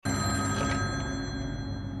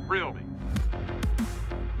Thrill Me.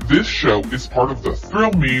 This show is part of the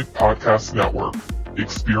Thrill Me Podcast Network.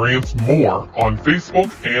 Experience more on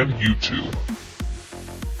Facebook and YouTube.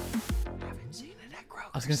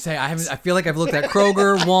 I was gonna say I feel like I've looked at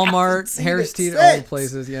Kroger, Walmart, Harris Teeter, all the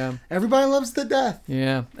places. Yeah. Everybody loves the death.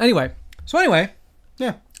 Yeah. Anyway,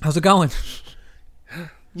 Yeah. how's it going?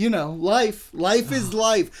 You know, life is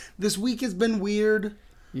life. This week has been weird.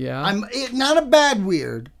 Yeah. Not a bad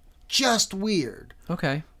weird, just weird.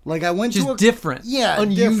 Okay. Like I went Just to a different. Yeah,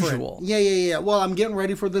 Unusual. different. Yeah. Well, I'm getting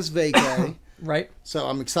ready for this vacay. Right. So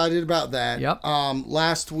I'm excited about that. Yep.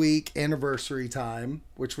 Last week, anniversary time,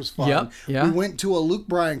 which was fun. Yep, yeah. We went to a Luke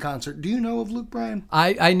Bryan concert. Do you know of Luke Bryan?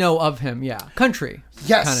 I know of him. Yeah. Country.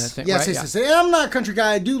 Yes. Kind of thing. Yes, right? yes. And I'm not a country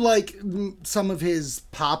guy. I do like some of his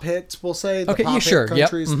pop hits, we'll say. The Okay, pop yeah, sure. hit Yep.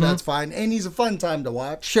 countries. Mhm. That's fine. And he's a fun time to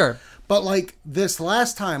watch. Sure. But like this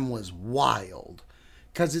last time was wild.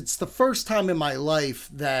 Because it's the first time in my life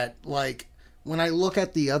that like when I look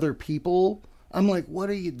at the other people, I'm like, what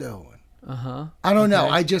are you doing? I don't know.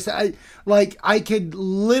 I could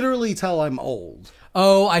literally tell I'm old.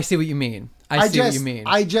 Oh, I see what you mean. I see what you mean.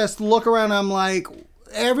 I just look around. I'm like,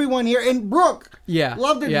 everyone here, and Brooke, Yeah,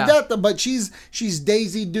 loved her yeah. to death. But she's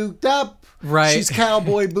Daisy duked up, Right. She's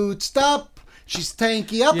cowboy bootsed up, she's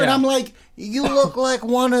tanky up, and Yeah. I'm like, you look like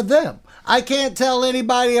one of them. I can't tell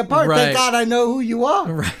anybody apart. Right. Thank God I know who you are.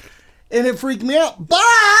 Right. And it freaked me out.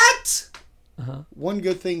 But one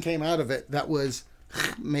good thing came out of it that was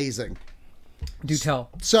amazing. Do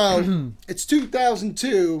tell. So it's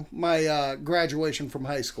 2002, my graduation from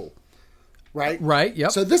high school, right? Right.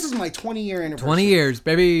 Yep. So this is my 20-year anniversary. 20 years,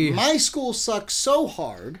 baby. My school sucks so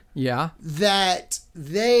hard Yeah. that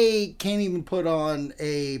they can't even put on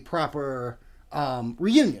a proper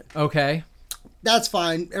reunion. Okay. That's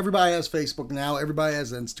fine. Everybody has Facebook now. Everybody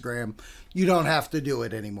has Instagram. You don't have to do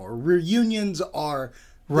it anymore. Reunions are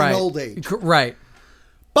Right. an old age. Right.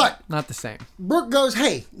 But Not the same. Brooke goes,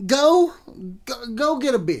 hey, go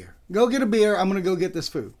get a beer. Go get a beer. I'm going to go get this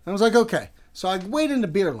food. I was like, okay. So I wait in the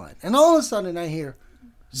beer line. And all of a sudden I hear,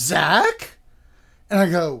 Zach? And I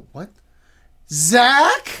go, what?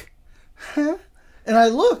 Zach? Huh? And I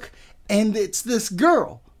look, and it's this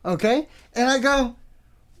girl, okay? And I go,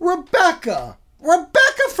 Rebecca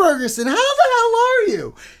Ferguson, how the hell are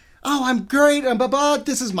you? Oh, I'm great.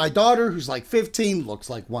 This is my daughter who's like 15,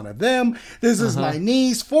 looks like one of them. This is my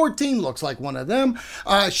niece, 14, looks like one of them.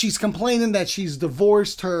 She's complaining that she's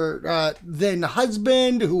divorced her then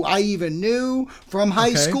husband, who I even knew from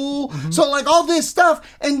high school. So like all this stuff.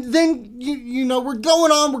 And then, you know, we're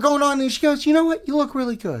going on. And she goes, you know what? You look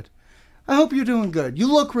really good. I hope you're doing good. You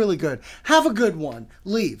look really good. Have a good one.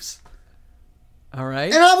 Leaves. All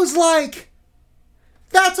right. And I was like,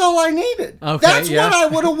 that's all I needed. Okay, That's yeah. what I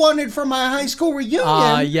would have wanted for my high school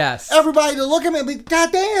reunion. Yes. Everybody to look at me and be,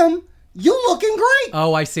 God damn, you looking great.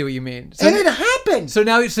 Oh, I see what you mean. So, And it happened. so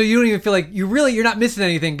now, so you don't even feel like you're not missing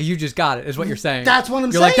anything because you just got it, is what you're saying. That's what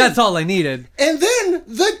I'm You're like, saying. that's all I needed. And then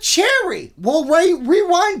the cherry. We'll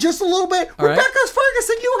rewind just a little bit. All right. Rebecca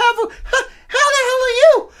Ferguson, how the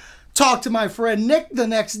hell are you? Talk to my friend Nick the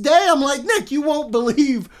next day. I'm like, Nick, you won't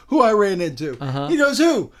believe who I ran into. He goes,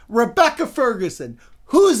 who? Rebecca Ferguson.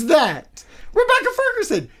 Who's that? Rebecca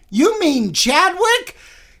Ferguson. You mean Chadwick?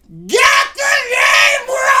 Got the name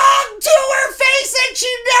wrong to her face and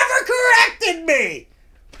she never corrected me.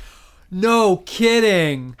 No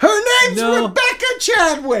kidding. Her name's No. Rebecca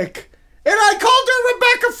Chadwick. And I called her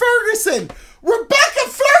Rebecca Ferguson. Rebecca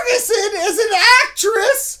Ferguson is an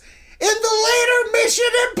actress in the later Mission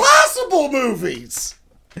Impossible movies.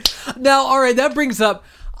 Now, all right, that brings up.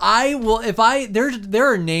 I will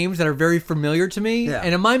there are names that are very familiar to me, Yeah.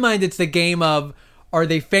 and in my mind, it's the game of, are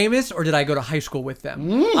they famous or did I go to high school with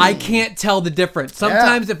them? I can't tell the difference.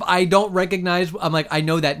 Sometimes if I don't recognize, I'm like, I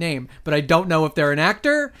know that name, but I don't know if they're an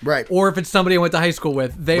actor, Right. or if it's somebody I went to high school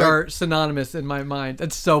with. They Right. are synonymous in my mind.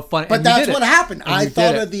 That's so funny. But And you that's did what it. happened. And I you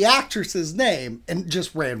thought did of it. the actress's name and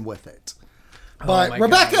just ran with it. Oh But my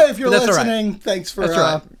Rebecca, God. if you're But that's all right. listening, thanks for That's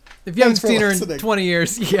right. If you haven't thanks for seen her in listening. 20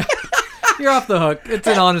 years, yeah, you're off the hook. It's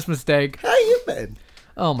an honest mistake. How you been?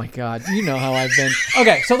 Oh my God, you know how I've been.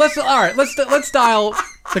 Okay, so let's dial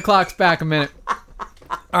the clocks back a minute.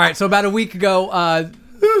 All right, so about a week ago,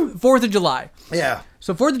 4th of July. Yeah.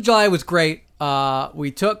 So 4th of July was great.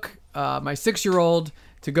 We took my 6-year-old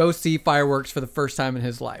to go see fireworks for the first time in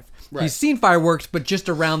his life. Right. He's seen fireworks, but just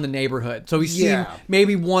around the neighborhood. So he's Yeah. seen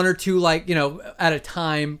maybe one or two, like, you know, at a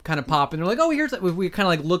time kind of pop. And they're like, oh, here's, we kind of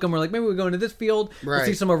like look and we're like, maybe we go into this field. We'll Right.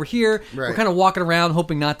 see some over here. We're Right. kind of walking around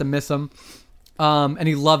hoping not to miss them. And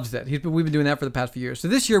he loves it. We've been doing that for the past few years. So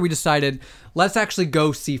this year we decided, let's actually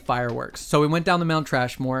go see fireworks. So we went down to Mount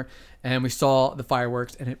Trashmore and we saw the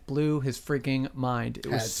fireworks, and it blew his freaking mind. It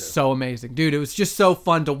was so amazing. Dude, it was just so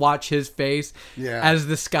fun to watch his face as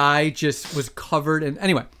the sky just was covered. And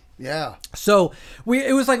anyway. Yeah. So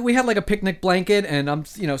it was like we had like a picnic blanket, and I'm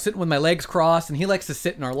sitting with my legs crossed, and he likes to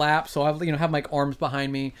sit in our lap. So I have my arms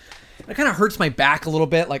behind me. It kind of hurts my back a little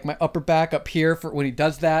bit, like my upper back up here for when he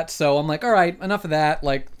does that. So I'm like, all right, enough of that.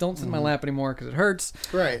 Like, don't sit in my lap anymore because it hurts.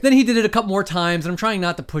 Right. Then he did it a couple more times, and I'm trying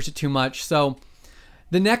not to push it too much. So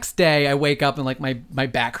the next day I wake up and like my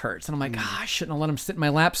back hurts, and I'm like, I shouldn't have let him sit in my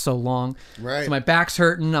lap so long. Right. So my back's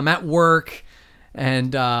hurting. I'm at work,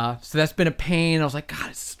 and so that's been a pain. I was like,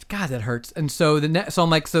 God, that hurts. And so so I'm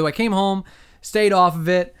like, so I came home, stayed off of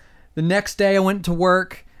it. The next day I went to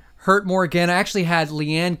work. Hurt more again. I actually had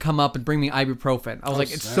Leanne come up and bring me ibuprofen. I was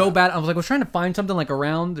like, it's so bad. I was trying to find something like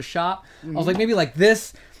around the shop. I was like, maybe like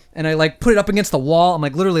this. And I like put it up against the wall. I'm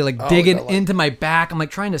like literally like digging into my back. I'm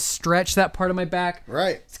like trying to stretch that part of my back.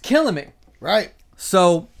 Right. It's killing me. Right.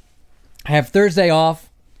 So I have Thursday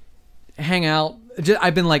off, hang out.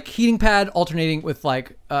 I've been like heating pad alternating with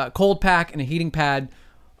like cold pack and a heating pad.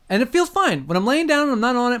 And it feels fine. When I'm laying down and I'm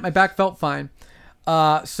not on it, my back felt fine.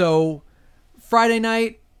 So Friday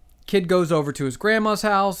night, kid goes over to his grandma's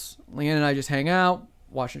house. Leanne and I just hang out,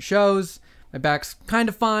 watching shows. My back's kind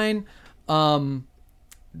of fine.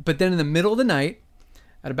 But then in the middle of the night,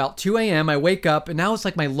 at about 2 a.m., I wake up, and now it's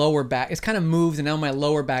like my lower back. It's kind of moves, and now my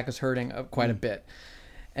lower back is hurting quite a bit.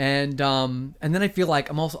 And then I feel like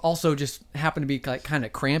I'm also just happen to be like kind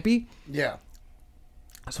of crampy. Yeah.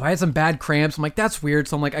 So I had some bad cramps. I'm like, that's weird.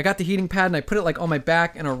 So I'm like, I got the heating pad, and I put it like on my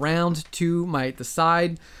back and around to the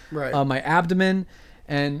side, my abdomen,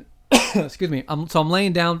 and excuse me. So I'm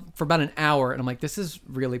laying down for about an hour, and I'm like, this is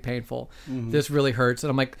really painful. This really hurts. And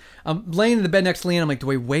I'm like, I'm laying in the bed next to Leanne. I'm like, do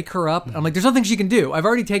I wake her up? And I'm like, there's nothing she can do. I've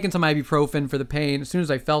already taken some ibuprofen for the pain as soon as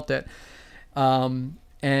I felt it.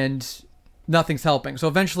 And nothing's helping. So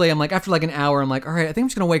eventually I'm like, after like an hour, I'm like, all right, I think I'm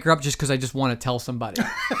just going to wake her up just because I just want to tell somebody.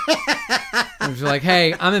 I'm just like,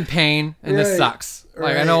 hey, I'm in pain and this sucks.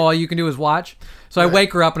 Like, I know all you can do is watch. So I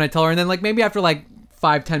wake her up and I tell her, and then like maybe after like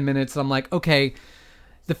 5-10 minutes, I'm like, okay,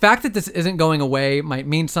 the fact that this isn't going away might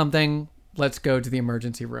mean something. Let's go to the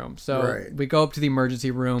emergency room. So we go up to the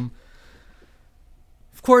emergency room.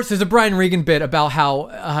 Of course, there's a Brian Regan bit about how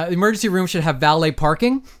the emergency room should have valet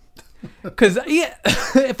parking. Because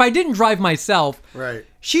if I didn't drive myself,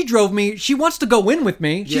 she drove me. She wants to go in with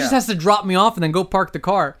me. She just has to drop me off and then go park the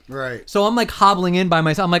car. Right. So I'm like hobbling in by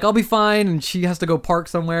myself. I'm like, I'll be fine. And she has to go park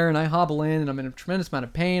somewhere. And I hobble in, and I'm in a tremendous amount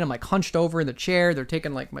of pain. I'm like hunched over in the chair. They're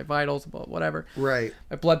taking like my vitals, whatever. Right.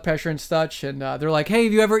 My blood pressure and such. And they're like, hey,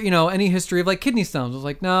 have you ever, any history of like kidney stones? I was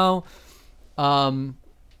like, no. And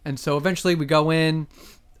so eventually we go in.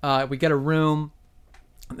 We get a room.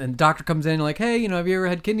 And the doctor comes in like, hey, have you ever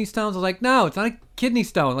had kidney stones? I was like, no, it's not a kidney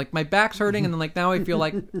stone. Like my back's hurting, and then like now I feel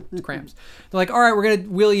like cramps. They're like, all right, we're gonna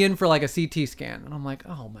wheel you in for like a CT scan. And I'm like,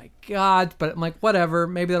 oh my God. But I'm like, whatever,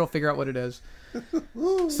 maybe that'll figure out what it is.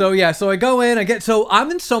 So I go in, so I'm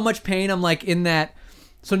in so much pain. I'm like in that.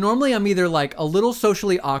 So normally I'm either like a little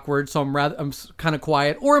socially awkward, so I'm kind of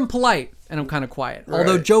quiet, or I'm polite and I'm kind of quiet. Right.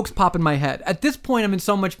 Although jokes pop in my head. At this point, I'm in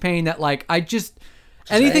so much pain that like I just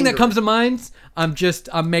anything angry. that comes to mind, I'm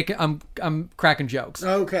cracking jokes.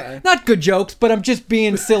 Okay. Not good jokes, but I'm just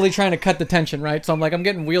being silly trying to cut the tension, right? So I'm like, I'm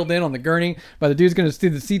getting wheeled in on the gurney by the dude's going to do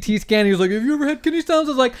the CT scan. He was like, have you ever had kidney stones?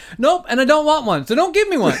 I was like, nope, and I don't want one, so don't give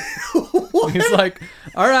me one. He's like,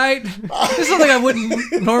 all right. This is something I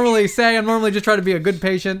wouldn't normally say. I'm normally just trying to be a good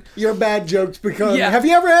patient. Your bad jokes become, have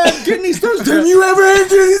you ever had kidney stones? Have you ever had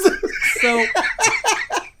kidney stones?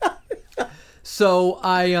 So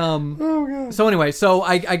anyway,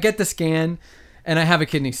 I get the scan and I have a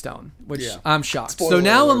kidney stone, which I'm shocked. Spoiler so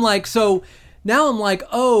now alert. I'm like,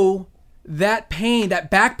 oh, that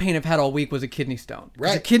back pain I've had all week was a kidney stone. Right.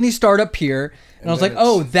 There's a kidney start up here. And I was like,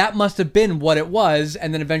 oh, that must have been what it was.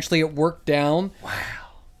 And then eventually it worked down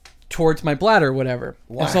towards my bladder or whatever.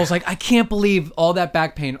 Wow. And so I was like, I can't believe all that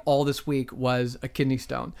back pain all this week was a kidney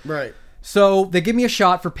stone. Right. So they give me a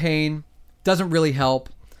shot for pain. Doesn't really help.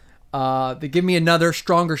 They give me another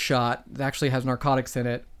stronger shot that actually has narcotics in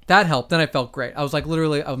it. That helped. Then I felt great. I was like,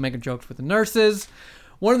 literally, I was making jokes with the nurses.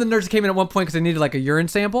 One of the nurses came in at one point because I needed like a urine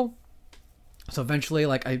sample. So eventually,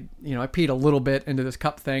 like I peed a little bit into this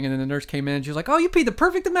cup thing, and then the nurse came in and she was like, oh, you peed the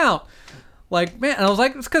perfect amount. Like, man, and I was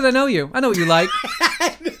like, it's because I know you. I know what you like.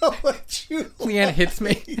 I know what you Leanne like. hits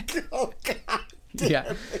me. Oh, God.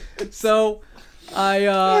 Yeah. So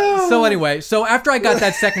so after I got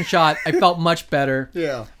that second shot, I felt much better.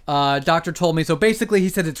 Yeah. Doctor told me, so basically he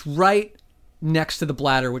said it's right next to the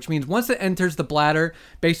bladder, which means once it enters the bladder,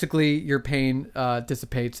 basically your pain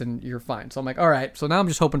dissipates and you're fine. So I'm like, all right. So now I'm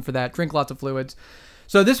just hoping for that. Drink lots of fluids.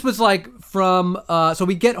 So this was like from, so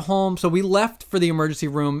we get home. So we left for the emergency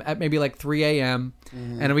room at maybe like 3 a.m.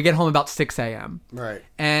 And we get home about 6 a.m. Right.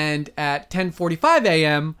 And at 10:45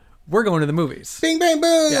 a.m., we're going to the movies. Bing, bang,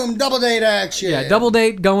 boom. Double date action. Yeah, double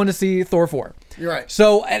date, going to see Thor 4. You're right.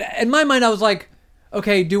 So in my mind, I was like,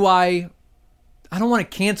 okay, I don't want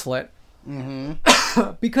to cancel it.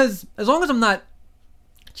 Because as long as I'm not,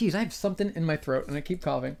 geez, I have something in my throat and I keep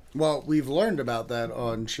coughing. Well, we've learned about that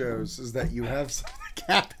on shows, is that you have some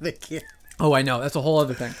cap in the kid. Oh, I know. That's a whole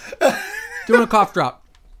other thing. Doing a cough drop.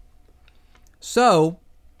 So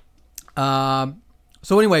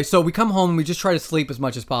anyway, so we come home and we just try to sleep as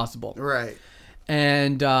much as possible. Right.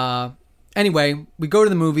 And anyway, we go to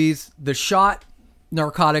the movies. The shot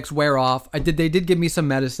narcotics wear off. They did give me some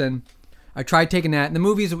medicine. I tried taking that. In the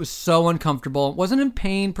movies, it was so uncomfortable. It wasn't in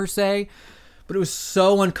pain per se, but it was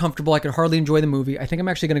so uncomfortable I could hardly enjoy the movie. I think I'm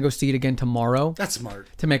actually going to go see it again tomorrow. That's smart.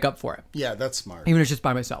 To make up for it. Yeah, that's smart. Even if it's just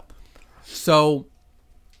by myself. So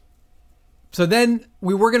then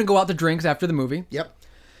we were going to go out to drinks after the movie. Yep.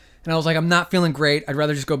 And I was like, I'm not feeling great. I'd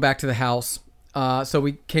rather just go back to the house. So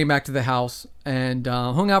we came back to the house and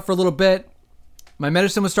hung out for a little bit. My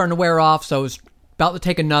medicine was starting to wear off, so I was about to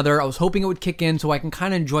take another. I was hoping it would kick in so I can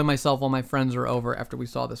kind of enjoy myself while my friends are over after we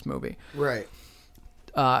saw this movie. Right.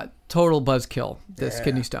 Total buzzkill, this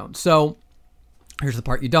kidney stone. So here's the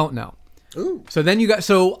part you don't know. Ooh.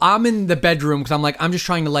 So I'm in the bedroom because I'm like, I'm just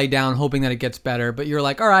trying to lay down hoping that it gets better. But you're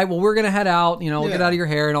like, all right, well, we're going to head out, we'll get out of your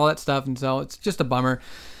hair and all that stuff. And so it's just a bummer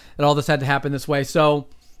that all this had to happen this way. So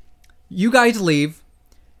you guys leave.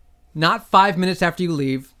 Not 5 minutes after you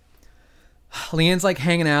leave, Leanne's like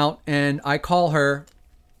hanging out, and I call her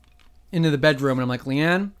into the bedroom, and I'm like,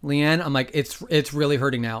 Leanne, I'm like, it's really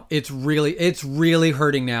hurting now. It's really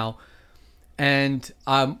hurting now. And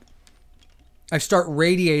I start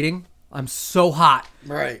radiating. I'm so hot.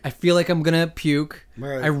 Right. I feel like I'm gonna puke.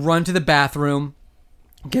 Right. I run to the bathroom,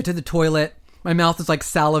 get to the toilet. My mouth is like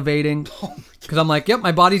salivating because I'm like, yep,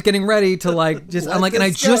 my body's getting ready to like just. I'm like, and I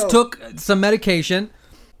just took some medication.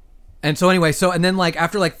 And so anyway, and then like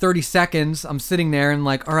after like 30 seconds, I'm sitting there and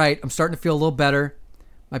like, all right, I'm starting to feel a little better.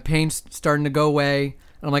 My pain's starting to go away.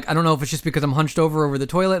 And I'm like, I don't know if it's just because I'm hunched over the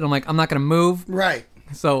toilet. And I'm like, I'm not going to move. Right.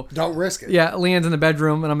 So don't risk it. Yeah, Leanne's in the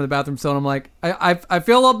bedroom and I'm in the bathroom still. And I'm like, I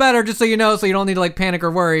feel a little better, just so you know, so you don't need to like panic or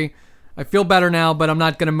worry. I feel better now, but I'm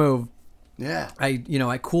not going to move. Yeah.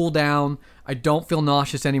 I cool down. I don't feel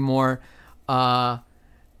nauseous anymore. And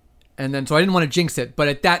then, so I didn't want to jinx it. But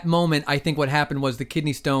at that moment, I think what happened was the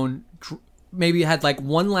kidney stone maybe had like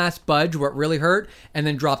one last budge where it really hurt and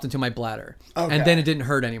then dropped into my bladder. Okay. And then it didn't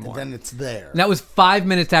hurt anymore. And then it's there. And that was 5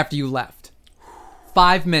 minutes after you left.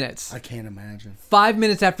 5 minutes. I can't imagine. 5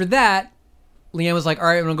 minutes after that, Leanne was like, all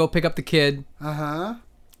right, I'm going to go pick up the kid. Uh-huh.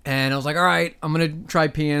 And I was like, all right, I'm going to try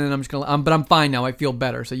peeing and I'm just going to, but I'm fine now. I feel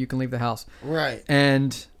better. So you can leave the house. Right.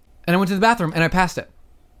 And I went to the bathroom and I passed it.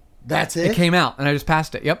 That's it? It came out and I just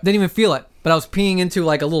passed it. Yep. Didn't even feel it. But I was peeing into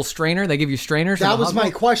like a little strainer. They give you strainers. That was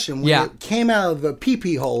my question. When it came out of the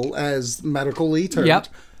pee-pee hole, as medically termed, yep.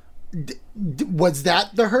 Was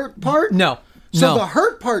that the hurt part? No. So the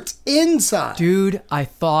hurt part's inside. Dude, I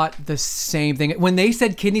thought the same thing. When they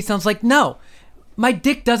said kidney stones, like, no, my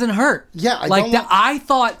dick doesn't hurt. Yeah.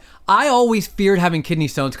 I always feared having kidney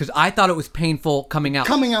stones because I thought it was painful coming out.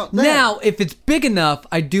 There. Now, if it's big enough,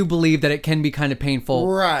 I do believe that it can be kind of painful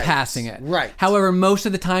passing it. Right. However, most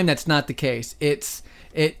of the time, that's not the case.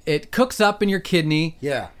 It cooks up in your kidney.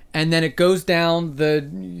 Yeah. And then it goes down the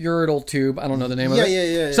ureteral tube. I don't know the name of it.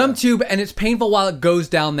 Yeah. Some tube, and it's painful while it goes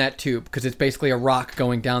down that tube because it's basically a rock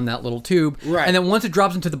going down that little tube. Right. And then once it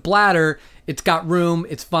drops into the bladder, it's got room,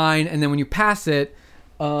 it's fine. And then when you pass it,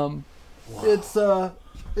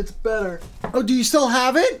 it's better. Oh, do you still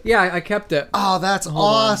have it? Yeah, I kept it. Oh, that's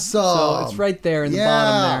awesome. So it's right there in the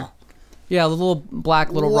bottom there. Yeah, the little black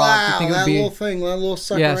rock. You think it would be, little thing, that little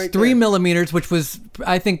sucker yes, right 3 there. millimeters, which was,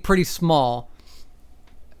 I think, pretty small,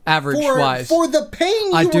 average-wise. For the pain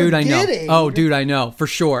you were getting. I know. Oh, dude, I know. For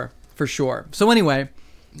sure. So anyway,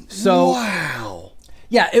 Wow.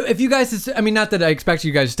 Yeah, if you guys, I mean, not that I expect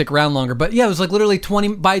you guys to stick around longer, but yeah, it was like literally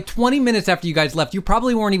 20 minutes after you guys left. You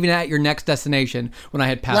probably weren't even at your next destination when I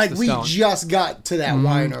had passed the stone. Like, we just got to that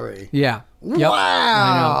winery. Yeah. Yep.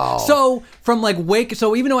 Wow. I know. So, from like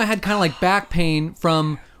so even though I had kind of like back pain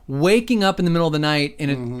from waking up in the middle of the night in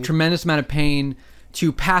a tremendous amount of pain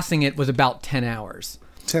to passing it was about 10 hours.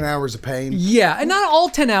 10 hours of pain. Yeah, and not all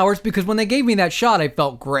 10 hours, because when they gave me that shot, I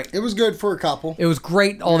felt great. It was good for a couple. It was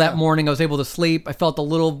great all that morning. I was able to sleep. I felt a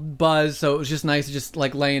little buzz, so it was just nice to just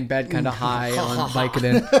like lay in bed kind of high on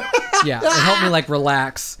Vicodin. Yeah, it helped me like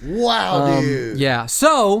relax. Wow, dude. Yeah,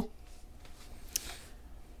 so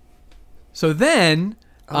then,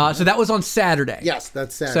 so that was on Saturday. Yes,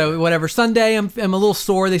 that's Saturday. So whatever, Sunday, I'm a little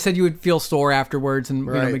sore. They said you would feel sore afterwards, and you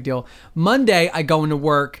know, Right. big deal. Monday, I go into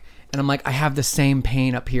work, and I'm like, I have the same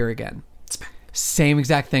pain up here again. Same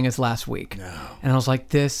exact thing as last week. No. And I was like,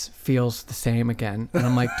 this feels the same again. And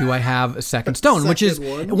I'm like, do I have a second stone? Which is,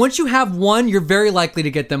 one? once you have one, you're very likely to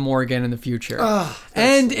get them more again in the future.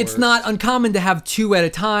 And it's not uncommon to have two at a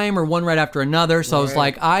time or one right after another. So I was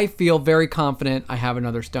like, I feel very confident I have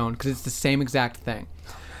another stone because it's the same exact thing.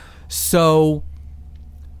 So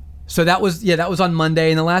that was on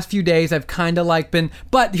Monday. In the last few days, I've kind of like been,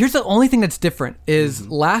 but here's the only thing that's different is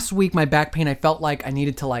last week, my back pain, I felt like I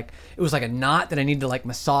needed to like, it was like a knot that I needed to like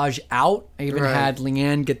massage out. I even had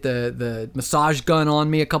Leanne get the massage gun on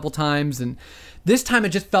me a couple times. And this time it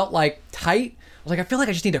just felt like tight. I was like, I feel like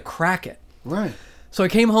I just need to crack it. Right. So I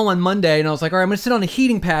came home on Monday and I was like, all right, I'm going to sit on a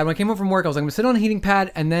heating pad. When I came home from work, I was like, I'm going to sit on a heating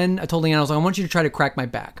pad. And then I told Leanne, I was like, I want you to try to crack my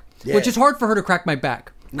back, which is hard for her to crack my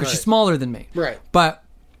back because she's smaller than me. Right. But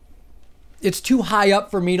it's too high up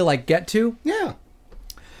for me to like get to. Yeah.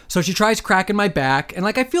 So she tries cracking my back, and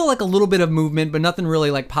like I feel like a little bit of movement, but nothing really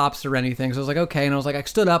like pops or anything. So I was like, okay. And I was like, I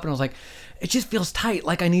stood up and I was like, it just feels tight.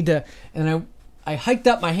 Like I need to. And I hiked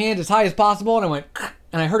up my hand as high as possible, and I went,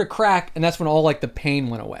 and I heard a crack, and that's when all like the pain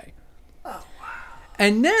went away. Oh wow.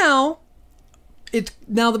 And now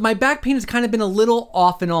that my back pain has kind of been a little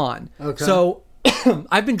off and on. Okay. So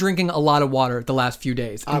I've been drinking a lot of water the last few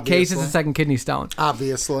days in case it's a second kidney stone.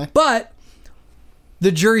 Obviously. But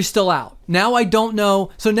the jury's still out. Now I don't know.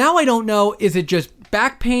 So now I don't know, is it just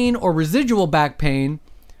back pain or residual back pain?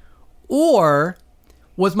 Or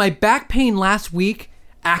was my back pain last week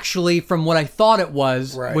actually from what I thought it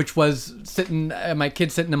was, which was my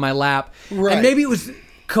kid sitting in my lap. Right. And maybe it was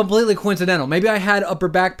completely coincidental. Maybe I had upper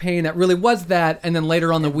back pain that really was that, and then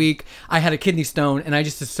later on the week I had a kidney stone, and I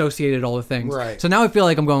just associated all the things. Right. So now I feel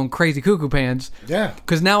like I'm going crazy cuckoo pants. Yeah.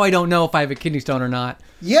 Because now I don't know if I have a kidney stone or not.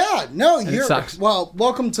 Yeah. No, it sucks. Well,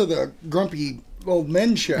 welcome to the Grumpy Old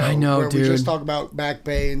Men Show. I know, where dude. we just talk about back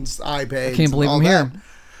pains, eye pains. I can't believe I'm here.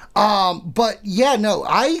 But yeah, no,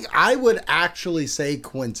 I would actually say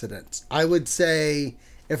coincidence. I would say,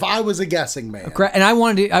 if I was a guessing man, and I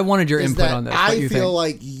wanted your input on this. I feel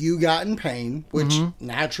like you got in pain, which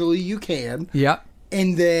naturally you can. Yep.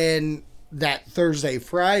 And then that Thursday,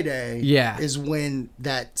 Friday, is when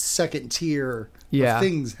that second tier of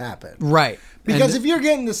things happen. Right. Because if you're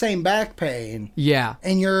getting the same back pain,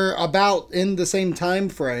 and you're about in the same time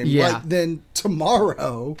frame, like then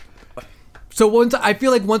tomorrow. So I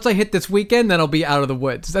feel like once I hit this weekend, then I'll be out of the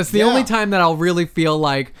woods. That's the only time that I'll really feel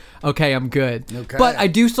like, okay, I'm good. Okay. But I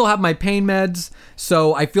do still have my pain meds,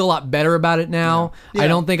 so I feel a lot better about it now. Yeah. I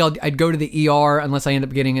don't think I'd go to the ER unless I end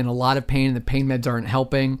up getting in a lot of pain and the pain meds aren't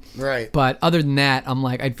helping. Right. But other than that, I'm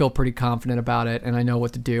like, I'd feel pretty confident about it, and I know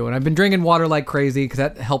what to do. And I've been drinking water like crazy because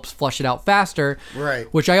that helps flush it out faster. Right.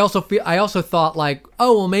 Which I also thought like,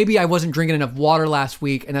 oh, well, maybe I wasn't drinking enough water last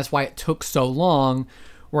week, and that's why it took so long.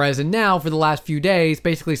 Whereas now, for the last few days,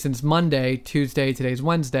 basically since Monday, Tuesday, today's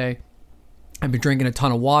Wednesday, I've been drinking a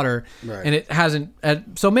ton of water, and it hasn't.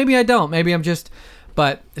 So maybe I don't. Maybe I'm just.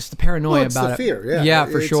 But it's the paranoia about it. It's the fear. Yeah,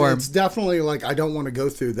 for sure. It's definitely like I don't want to go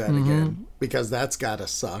through that again because that's gotta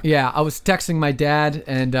suck. Yeah, I was texting my dad,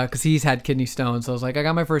 and because he's had kidney stones, so I was like, I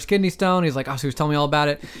got my first kidney stone. He's like, oh, so he was telling me all about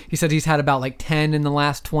it. He said he's had about like 10 in the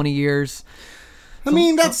last 20 years. I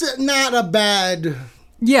mean, that's not a bad.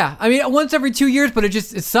 Yeah, I mean, once every 2 years, but it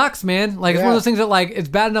sucks, man. Like, it's one of those things that, like, it's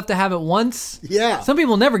bad enough to have it once. Yeah. Some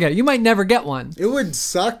people never get it. You might never get one. It would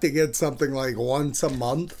suck to get something like once a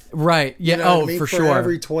month. Right. Yeah. You know what I mean? For sure.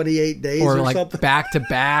 Every 28 days or like something. Back to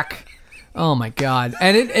back. Oh, my God.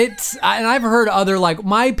 And and I've heard other, like,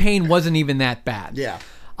 my pain wasn't even that bad. Yeah.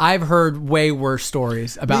 I've heard way worse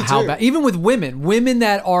stories about how bad, even with women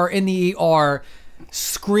that are in the ER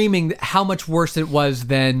screaming how much worse it was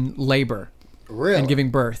than labor. Really? And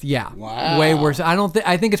giving birth, yeah. Wow. Way worse.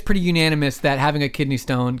 I think it's pretty unanimous that having a kidney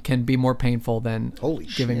stone can be more painful than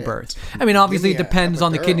giving birth. I mean, obviously it depends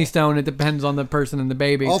on the kidney stone. It depends on the person and the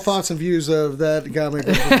baby. All thoughts and views of that comic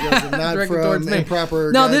are not from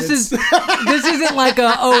improper guidance. This isn't like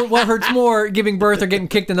what hurts more, giving birth or getting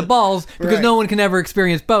kicked in the balls, because no one can ever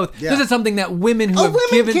experience both. Yeah. This is something that women who have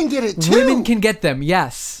given... Women can get it too. Women can get them,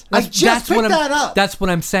 yes. I just picked that up. That's what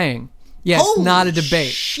I'm saying. Yeah, it's Holy not a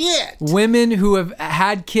debate. Shit. Women who have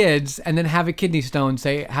had kids and then have a kidney stone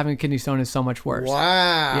say having a kidney stone is so much worse.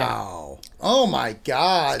 Wow. Oh my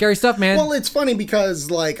God. Scary stuff, man. Well, it's funny because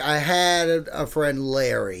like I had a friend,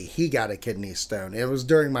 Larry. He got a kidney stone. It was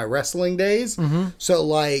during my wrestling days. Mm-hmm. So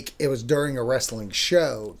like it was during a wrestling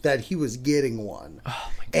show that he was getting one. Oh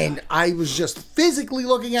my God. And I was just physically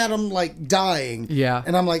looking at him like dying. Yeah.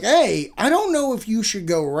 And I'm like, hey, I don't know if you should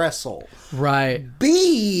go wrestle. Right.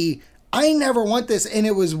 B, I never want this. And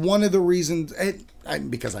it was one of the reasons,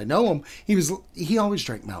 because I know him, he always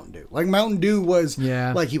drank Mountain Dew. Like Mountain Dew was,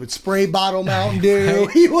 like he would spray bottle Mountain Dew.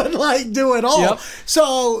 He would like do it all. Yep.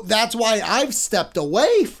 So that's why I've stepped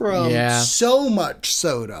away from so much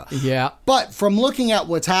soda. Yeah. But from looking at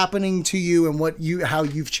what's happening to you and how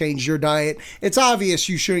you've changed your diet, it's obvious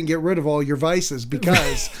you shouldn't get rid of all your vices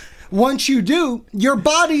because once you do, your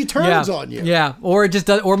body turns on you. Yeah, or it just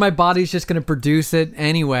does, or my body's just going to produce it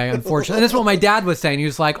anyway, unfortunately. And that's what my dad was saying. He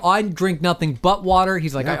was like, I drink nothing but water.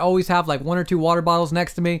 He's like, I always have like 1 or 2 water bottles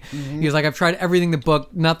next to me. Mm-hmm. He's like, I've tried everything in the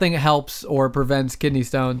book. Nothing helps or prevents kidney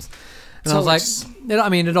stones. And So I was like,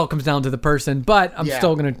 it all comes down to the person, but I'm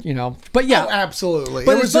still going to, but yeah. Oh, absolutely.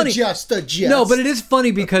 But it it's was funny. just a jest. No, but it is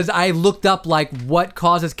funny because I looked up like what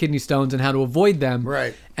causes kidney stones and how to avoid them.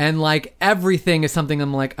 Right. And like everything is something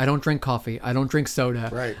I'm like, I don't drink coffee. I don't drink soda.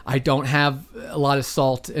 Right. I don't have a lot of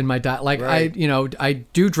salt in my diet. Like Right. I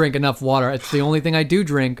do drink enough water. It's the only thing I do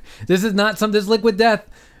drink. This is not this Liquid Death,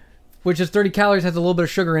 which is 30 calories, has a little bit of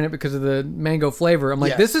sugar in it because of the mango flavor. I'm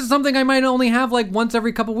like, Yes. this is something I might only have like once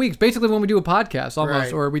every couple weeks. Basically when we do a podcast almost,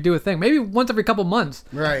 Right. or we do a thing. Maybe once every couple months.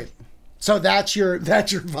 Right. So that's your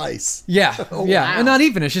vice. Yeah, Oh, yeah, wow. and not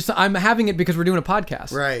even. It's just I'm having it because we're doing a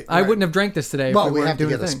podcast. Right, I right. wouldn't have drank this today. Well, if we we weren't have to doing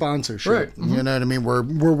get a thing. sponsorship. Right. Mm-hmm. You know what I mean? We're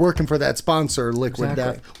working for that sponsor, Liquid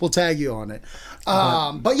Exactly. Death. We'll tag you on it.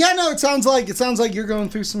 But yeah, no, it sounds like you're going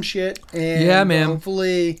through some shit. And Yeah, man.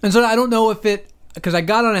 Hopefully, And so I don't know if because I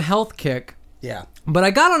got on a health kick, yeah. but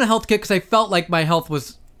I got on a health kick because I felt like my health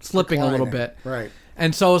was slipping a little Declining. bit. Right.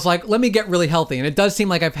 And so I was like, let me get really healthy. And it does seem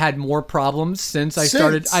like I've had more problems since I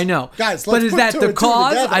started. I know. Guys, but let's is put that two the and two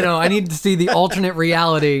cause? together. I know. I need to see the alternate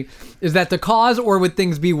reality. Is that the cause, or would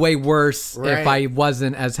things be way worse if Right. I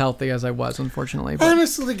wasn't as healthy as I was, unfortunately? But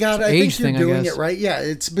Honestly, God, I age think you're thing, I doing guess. it right. Yeah,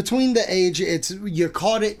 it's between the age. You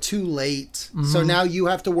caught it too late, Mm-hmm. so now you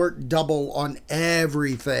have to work double on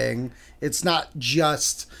everything. It's not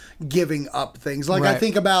just giving up things. Like I Right.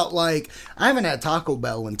 think about I haven't had Taco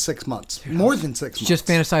Bell in 6 months, more than 6 months. just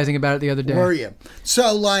fantasizing about it the other day. Were you? So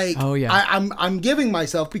Oh, yeah. I'm giving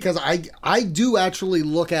myself, because I do actually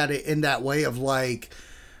look at it in that way of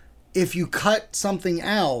if you cut something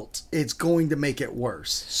out, it's going to make it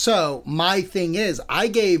worse. So my thing is, I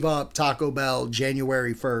gave up Taco Bell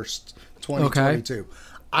January 1st, 2022.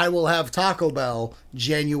 I will have Taco Bell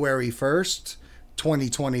January 1st,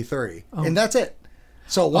 2023. And that's it.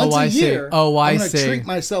 So once I a see. year, Oh, I I'm going to see. treat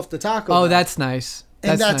myself to Taco Oh, Bell. that's nice.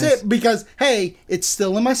 And that's nice. it, because, hey, it's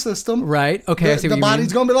still in my system. Right. Okay. I see The what you body's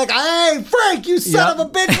mean. going to be like, hey, Frank, you son Yep. of a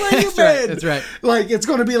bitch, where you That's right, been? that's right. Like, it's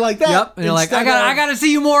going to be like that. Yep. And you're like, instead I of- got to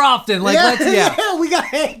see you more often. Like, let's, we got to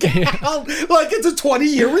hang out. Like, it's a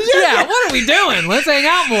 20-year reunion. Yeah, what are we doing? Let's hang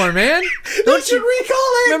out more, man. Don't you recall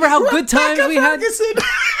it? remember how good times Rebecca we had? Ferguson.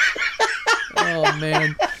 Oh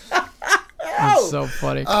man, that's so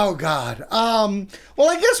funny. Oh, God. Well,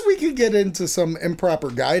 I guess we could get into some improper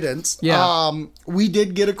guidance. Yeah. We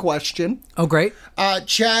did get a question. Oh, great.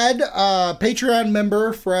 Chad, Patreon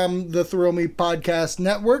member from the Thrill Me Podcast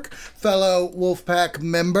Network, fellow Wolfpack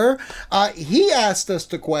member, he asked us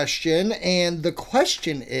the question, and the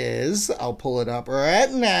question is, I'll pull it up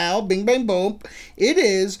right now, bing, bang, boom. It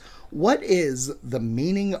is, what is the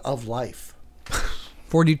meaning of life?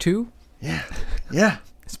 42. Yeah.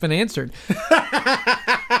 It's been answered.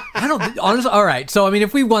 I don't honestly. All right. So I mean,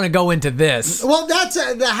 if we want to go into this, Well, that's,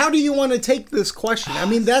 how do you want to take this question? I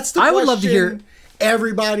mean, that's the I question would love to hear-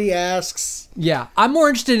 everybody asks. yeah, I'm more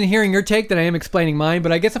interested in hearing your take than I am explaining mine.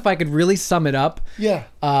 But I guess if I could really sum it up, Yeah.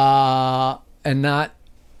 and not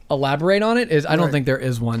elaborate on it, is I don't Right. think there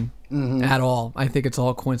is one at all. I think it's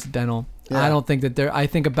all coincidental. I don't think that there. I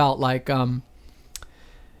think about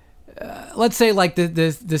let's say like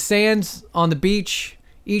the sands on the beach.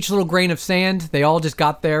 Each little grain of sand, they all just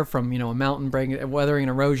got there from a mountain weathering and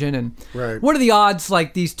erosion. And Right. what are the odds?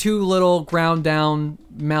 Like these two little ground down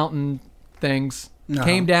mountain things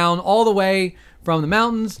came down all the way from the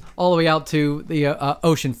mountains all the way out to the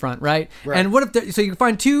ocean front, right? Right. And what if so you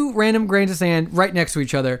find two random grains of sand right next to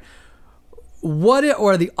each other?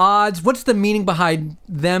 are the odds? What's the meaning behind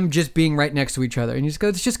them just being right next to each other? And you just go,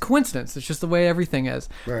 it's just coincidence. It's just the way everything is.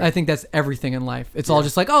 Right. I think that's everything in life. It's all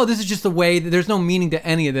just like, oh, this is just the way. There's no meaning to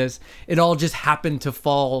any of this. It all just happened to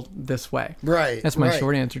fall this way. Right. That's my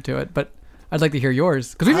short answer to it. But I'd like to hear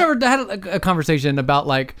yours because we've never had a conversation about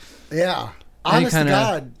like. Yeah. Honest to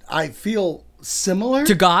God, I feel similar.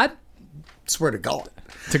 To God? Swear to God.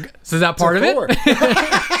 So is that part of it?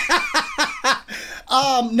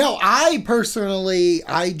 No, I personally,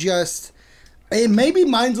 maybe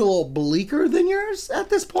mine's a little bleaker than yours at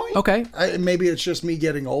this point. Okay. Maybe it's just me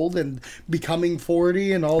getting old and becoming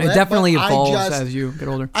 40 and all that. It definitely but evolves as you get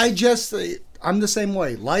older. I'm the same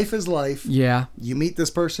way. Life is life. Yeah. You meet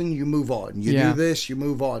this person, you move on. You Yeah. do this, you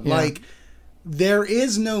move on. Yeah. Like, there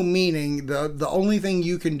is no meaning. The only thing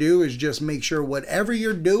you can do is just make sure whatever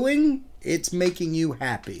you're doing, it's making you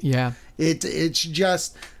happy. Yeah. It's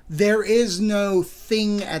just, there is no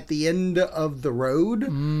thing at the end of the road.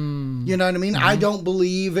 You know what I mean? I don't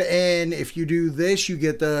believe in if you do this, you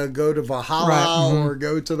get to go to Valhalla or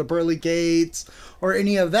go to the pearly gates or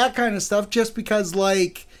any of that kind of stuff, just because,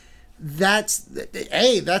 like, that's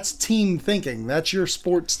team thinking. That's your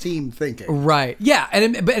sports team thinking. Right. Yeah,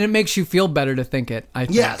 and it makes you feel better to think it. I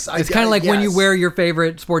think. Yes, it's kind of like when you yes. wear your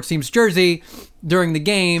favorite sports team's jersey during the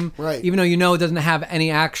game, Right. even though you know it doesn't have any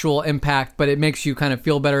actual impact, but it makes you kind of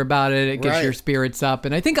feel better about it. It gets Right. your spirits up,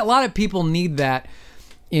 and I think a lot of people need that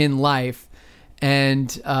in life,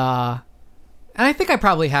 and I think I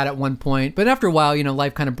probably had at one point, but after a while, you know,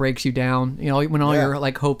 life kind of breaks you down. You know, when all Yeah. your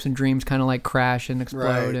like hopes and dreams kind of like crash and explode,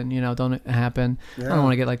 Right. and you know, don't happen. I Yeah. don't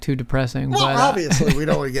want to get like too depressing. Well, but, obviously, we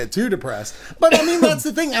don't want to get too depressed. But, I mean, that's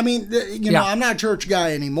the thing. I mean, you know, Yeah. I'm not a church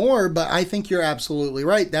guy anymore, but I think you're absolutely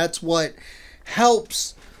right. That's what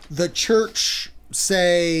helps the church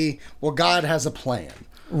say, well, God has a plan.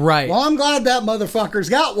 right. Well, I'm glad that motherfucker's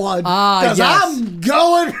got one. Ah, Because yes. I'm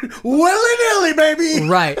going willy-nilly, baby.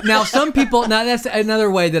 Right. Now, some people, now that's another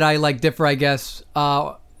way that I like differ, I guess,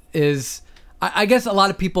 is I guess a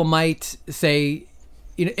lot of people might say,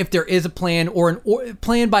 you know, if there is a plan or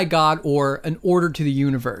plan by God or an order to the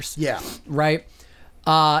universe. Yeah. Right.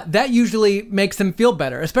 That usually makes them feel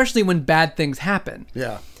better, especially when bad things happen.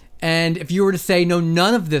 Yeah. And if you were to say, no,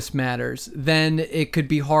 none of this matters, then it could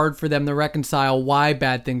be hard for them to reconcile why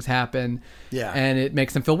bad things happen. Yeah. And it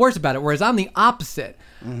makes them feel worse about it. Whereas I'm the opposite.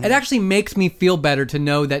 It actually makes me feel better to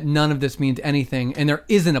know that none of this means anything and there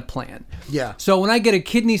isn't a plan. Yeah. So when I get a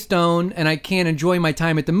kidney stone and I can't enjoy my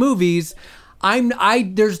time at the movies,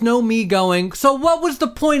 there's no me going, so what was the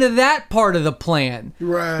point of that part of the plan?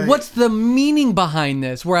 Right. What's the meaning behind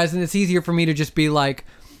this? Whereas it's easier for me to just be like,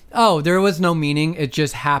 oh, there was no meaning. It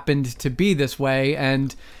just happened to be this way.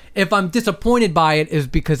 And if I'm disappointed by it, is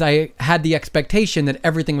because I had the expectation that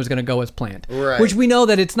everything was going to go as planned. Right. Which we know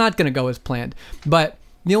that it's not going to go as planned. But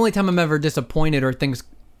the only time I'm ever disappointed or things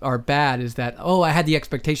are bad is that, oh, I had the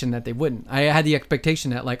expectation that they wouldn't. I had the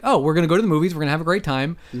expectation that, like, oh, we're going to go to the movies. We're going to have a great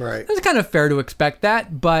time. Right. It's kind of fair to expect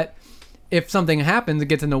that. But if something happens, it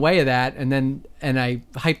gets in the way of that, and I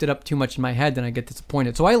hyped it up too much in my head, then I get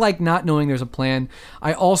disappointed. So I like not knowing there's a plan.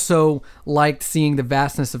 I also liked seeing the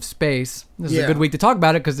vastness of space. This is a Yeah. good week to talk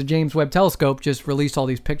about it because the James Webb Telescope just released all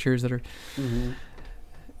these pictures that are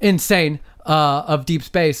insane of deep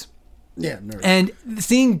space. Yeah. Nerd. And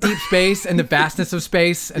seeing deep space and the vastness of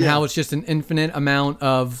space and Yeah. how it's just an infinite amount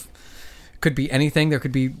of, could be anything. There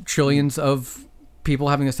could be trillions of people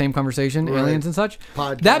having the same conversation, Right. aliens and such.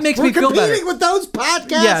 Podcasts. That makes We're me feel better. competing with those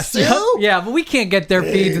podcasts, Yes, too? yeah, but we can't get their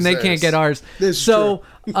feeds and they can't Jesus. get ours. This is So,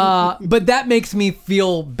 but that makes me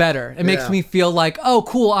feel better. It makes Yeah. me feel like, oh,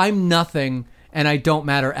 cool, I'm nothing and I don't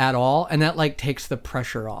matter at all, and that like takes the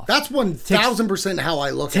pressure off. That's 1,000% how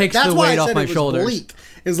I look at it. takes That's the why weight I off said my it was shoulders. bleak.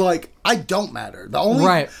 Is like, I don't matter. The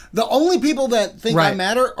only people that think I Right.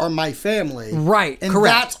 matter are my family. Right, And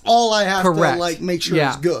correct. that's all I have Correct. to like make sure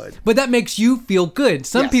Yeah. is good. But that makes you feel good.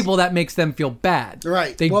 Some Yes. people that makes them feel bad.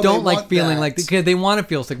 Right. They Well, don't they like want feeling that. like because they want to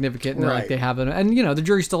feel significant and like Right. they have it. And you know, the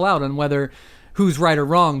jury's still out on whether who's right or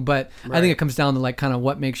wrong. But I Right. think it comes down to like kind of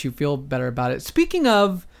what makes you feel better about it. Speaking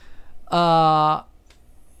of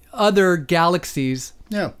other galaxies,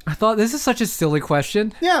 Yeah. I thought this is such a silly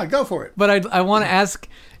question, Yeah, go for it. but I want to ask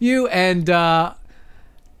you. And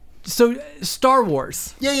so Star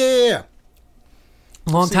Wars, Yeah. a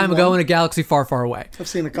long seen time ago one. in a galaxy far, far away. I've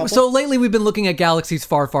seen a couple. So lately, we've been looking at galaxies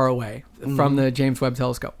far, far away Mm-hmm. from the James Webb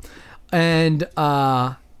Telescope, and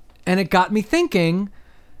it got me thinking.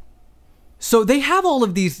 So they have all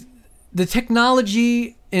of these the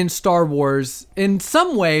technology in Star Wars, in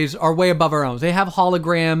some ways, are way above our own. They have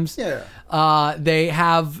holograms. Yeah. They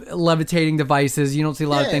have levitating devices. You don't see a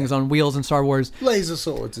lot of Yeah. things on wheels in Star Wars. Laser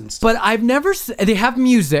swords and stuff. But I've never... They have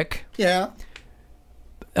music. Yeah.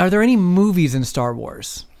 Are there any movies in Star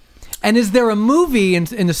Wars? And is there a movie in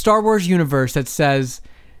the Star Wars universe that says...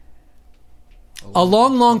 A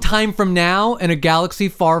long, long time from now in a galaxy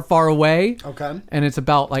far, far away. Okay. And it's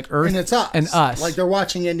about like Earth And it's us. and us. Like they're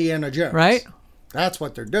watching Indiana Jones. Right? That's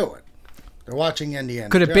what they're doing. They're watching Indiana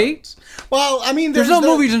Could it be? Jones. Well, I mean, There's no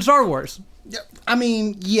movies in Star Wars. I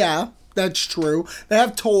mean, yeah, that's true. They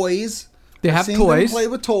have toys. They I've have seen toys. Them play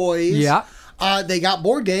with toys. Yeah. They got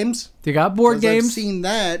board games. They got board 'Cause I've games. seen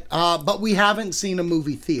that, but we haven't seen a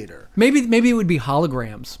movie theater. Maybe it would be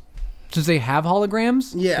holograms. Since they have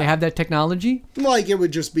holograms, Yeah. they have that technology. Like it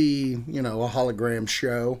would just be, a hologram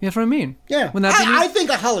show. That's what I mean. Yeah, Wouldn't that be neat? I think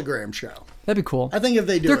a hologram show. That'd be cool. I think if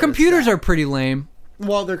they do, Their it, computers it's that. are pretty lame.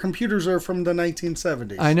 Well, their computers are from the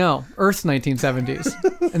 1970s. I know. Earth's 1970s.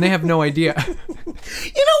 And they have no idea. You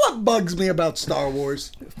know what bugs me about Star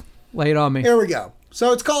Wars? Lay it on me. Here we go.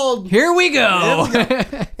 So it's called Here we go.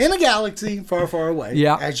 In a Galaxy Far, Far Away.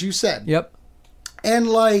 Yeah. As you said. Yep. And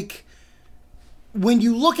like, when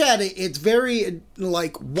you look at it, it's very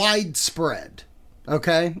like widespread.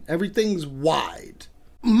 Okay? Everything's wide.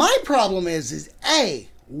 My problem is A,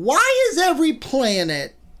 why is every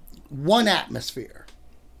planet one atmosphere?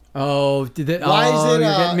 Oh, Why is it you're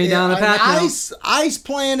getting me down a an path now. ice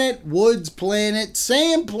planet, woods planet,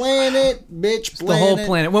 sand planet, bitch The planet? whole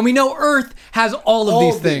planet. When we know Earth has all of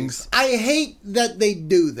these things. I hate that they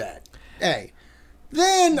do that. A.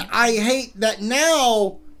 Then I hate that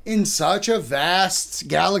now, in such a vast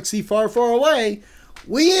galaxy far, far away,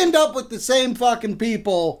 we end up with the same fucking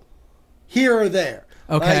people here or there.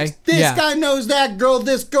 Okay, Like, this yeah. guy knows that girl,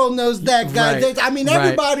 this girl knows that guy. Right, I mean, right.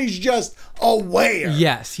 everybody's just aware.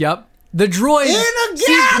 Yes, yep. The droids In a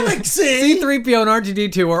galaxy! C-3PO and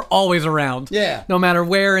R2-D2 are always around. Yeah. No matter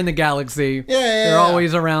where in the galaxy. Yeah. They're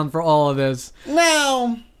always around for all of this.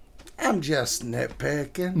 Now, I'm just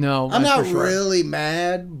nitpicking. No, I'm that's not for sure. really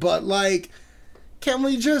mad, but like, can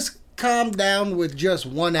we just calm down with just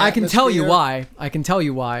one atmosphere? I can tell you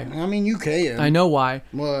why. I mean, you can. I know why.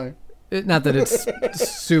 Why? Not that it's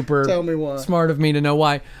super Tell me why. smart of me to know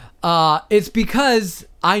why. It's because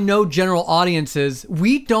I know general audiences.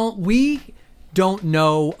 We don't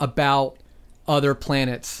know about other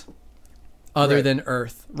planets other Right. than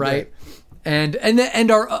Earth, right? Right.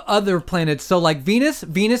 And our other planets. So like Venus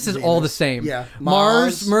is all the same. Yeah.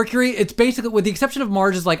 Mars, Mars. Mercury. It's basically, with the exception of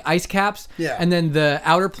Mars, is like ice caps. Yeah. And then the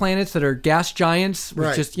outer planets that are gas giants, which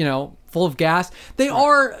Right. just full of gas. They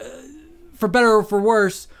are, for better or for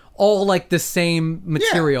worse, all like the same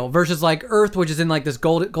material versus like Earth, which is in like this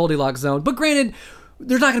Goldilocks zone. But granted,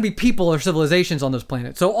 there's not going to be people or civilizations on those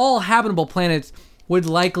planets. So all habitable planets would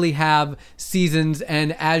likely have seasons,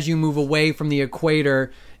 and as you move away from the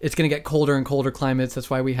equator, it's going to get colder and colder climates. That's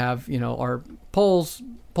why we have, our polar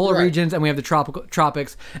Right. regions, and we have the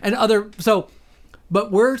tropics and other. So,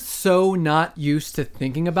 but we're so not used to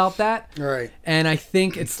thinking about that. Right. And I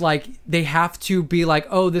think it's like they have to be like,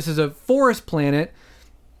 oh, this is a forest planet,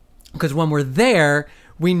 because when we're there,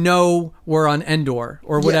 we know we're on Endor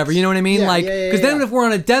or whatever. Yes. You know what I mean? Yeah, like, yeah, because then yeah. if we're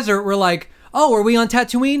on a desert, we're like, oh, are we on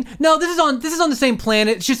Tatooine? No, this is on the same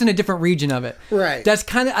planet. It's just in a different region of it. Right. That's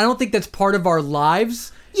kind of, I don't think that's part of our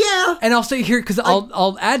lives. Yeah. And I'll say here, because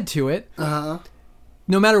I'll add to it. Uh-huh.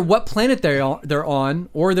 No matter what planet they're on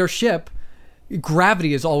or their ship,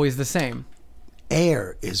 gravity is always the same.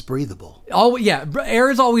 Air is breathable. Air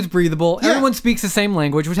is always breathable. Yeah. Everyone speaks the same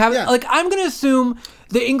language, which Yeah. like I'm gonna assume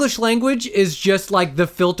the English language is just like the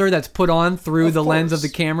filter that's put on through Of the lens of course. the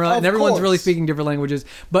camera, Of and everyone's really course. speaking different languages.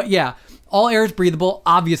 But yeah, all air is breathable.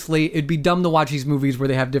 Obviously, it'd be dumb to watch these movies where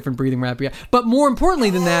they have different breathing rate. But more importantly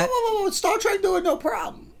than that, Star Trek do it no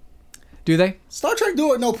problem. do they? Star Trek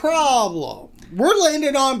do it no problem. We're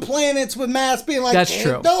landing on planets with mass being like, That's can't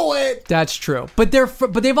true. do it. That's true. But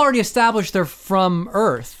they've already established they're from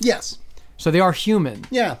Earth, Yes. so they are human.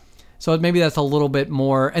 Yeah. So maybe that's a little bit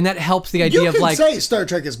more, and that helps the idea You of can like. say Star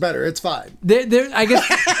Trek is better. It's fine. I guess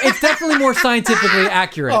it's definitely more scientifically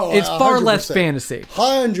accurate. Oh, It's far less 100%. fantasy.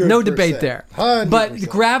 100%. No debate there. 100%. But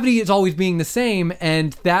gravity is always being the same,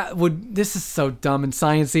 and this is so dumb and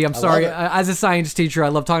sciencey. I'm sorry. love it. As a science teacher, I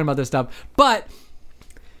love talking about this stuff. But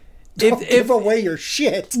Don't give away your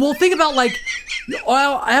shit. well, think about like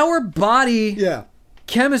our body Yeah.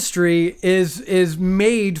 chemistry is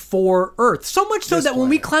made for Earth. So much so This that when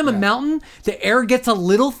we planet, climb a yeah. mountain, the air gets a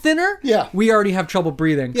little thinner. Yeah. We already have trouble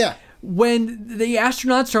breathing. Yeah. When the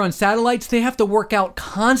astronauts are on satellites, they have to work out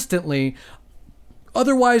constantly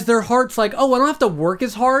otherwise their heart's like, oh, I don't have to work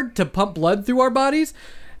as hard to pump blood through our bodies.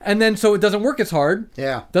 And then so it doesn't work as hard.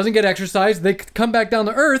 Yeah. Doesn't get exercise. They come back down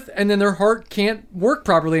to Earth, and then their heart can't work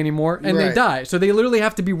properly anymore, and they Right. die. So they literally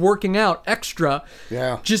have to be working out extra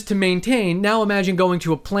Yeah. just to maintain. Now imagine going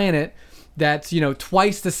to a planet that's,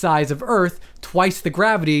 twice the size of Earth, twice the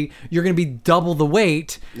gravity. You're going to be double the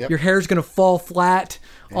weight. Yep. Your hair's going to fall flat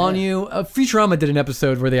on you. Futurama did an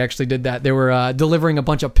episode where they actually did that. They were delivering a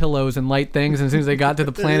bunch of pillows and light things, and as soon as they got to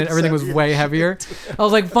the planet, everything was way heavier. I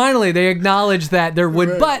was like, finally, they acknowledged that there would,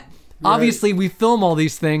 Right. but obviously we film all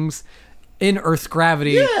these things in Earth's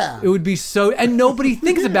gravity. Yeah. It would be so, and nobody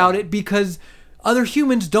thinks about it because other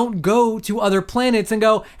humans don't go to other planets and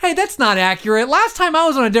go, hey, that's not accurate. Last time I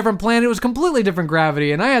was on a different planet, it was completely different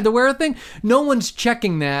gravity, and I had to wear a thing. No one's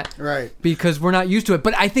checking that, Right. Because we're not used to it.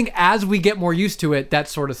 But I think as we get more used to it, that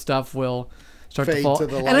sort of stuff will start to Fade fall. to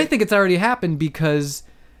the And I light. think it's already happened because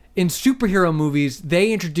in superhero movies,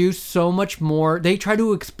 they introduce so much more. They try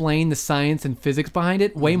to explain the science and physics behind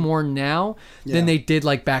it way more now Yeah. than they did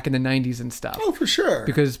like back in the 90s and stuff. Oh, for sure.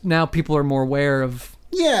 Because now people are more aware of.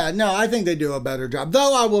 Yeah, no, I think they do a better job.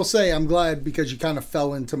 Though I will say I'm glad because you kind of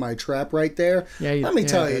fell into my trap right there. Yeah, Let me yeah,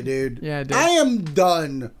 tell I you, did. dude. Yeah, I did. I am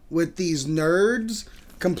done with these nerds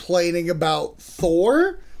complaining about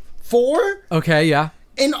Thor. Okay, yeah.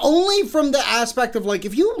 And only from the aspect of like,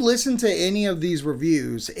 if you listen to any of these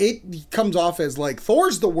reviews, it comes off as like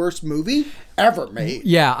Thor's the worst movie ever made.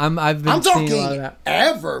 Yeah, I've been I'm seeing a lot of talking that.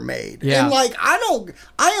 ever made. Yeah. And like,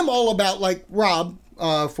 I am all about like Rob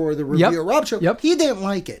for the review Yep. of Rob show. Yep. He didn't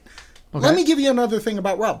like it. Okay. Let me give you another thing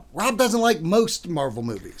about Rob. Rob doesn't like most Marvel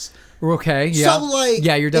movies. Okay, yeah. So like,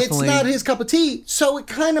 yeah, you're definitely. it's not his cup of tea. So it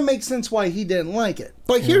kind of makes sense why he didn't like it.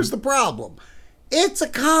 But here's the problem. It's a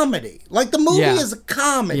comedy. Like the movie Yeah. is a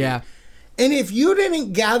comedy. Yeah. And if you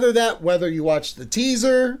didn't gather that, whether you watched the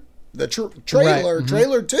teaser, the trailer, Right.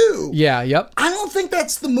 trailer 2, Yeah, yep. I don't think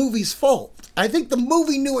that's the movie's fault. I think the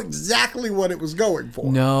movie knew exactly what it was going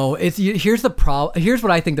for. No, here's the problem. Here's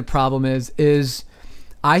what I think the problem is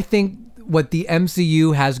I think what the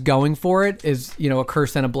MCU has going for it is, a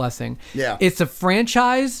curse and a blessing. Yeah. It's a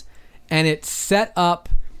franchise and it set up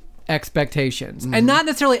expectations. And not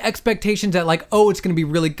necessarily expectations that like, oh, it's going to be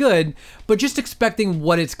really good, but just expecting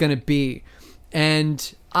what it's going to be.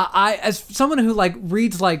 And I as someone who like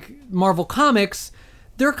reads like Marvel comics,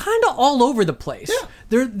 they're kind of all over the place.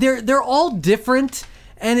 Yeah. They're all different.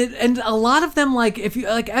 And a lot of them, like, if you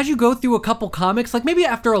like, as you go through a couple comics, like maybe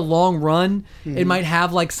after a long run, it might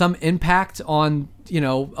have like some impact on,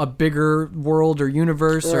 a bigger world or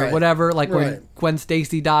universe or Right. whatever. Like when Right. Gwen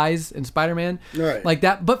Stacy dies in Spider-Man, Right. like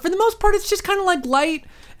that. But for the most part, it's just kind of like light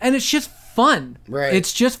and it's just fun. Right.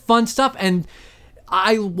 It's just fun stuff. And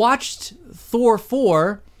I watched Thor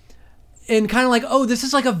 4 and kind of like, oh, this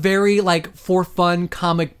is like a very like for fun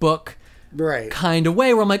comic book Right. kind of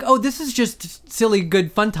way where I'm like, oh, this is just silly,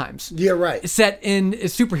 good fun times. Yeah, right. Set in a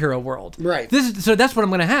superhero world. Right. So that's what I'm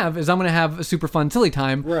going to have is I'm going to have a super fun, silly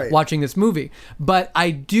time Right. watching this movie. But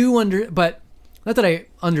I do but not that I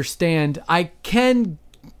understand, I can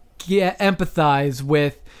empathize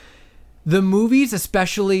with the movies,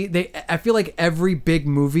 especially I feel like every big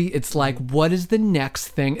movie, it's like, what is the next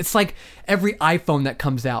thing? It's like every iPhone that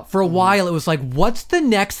comes out. For a while, it was like, what's the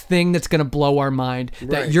next thing that's going to blow our mind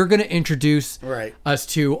that Right. you're going to introduce Right. us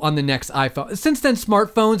to on the next iPhone? Since then,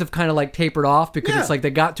 smartphones have kind of like tapered off because Yeah. it's like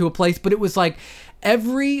they got to a place, but it was like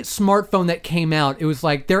every smartphone that came out, it was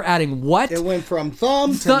like they're adding what? It went from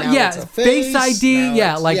thumb to now yeah, it's a face ID. now Yeah,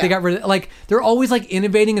 it's- like they got rid of, like they're always like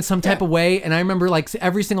innovating in some type Yeah. of way. And I remember like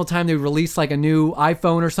every single time they release like a new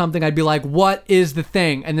iPhone or something, I'd be like, what is the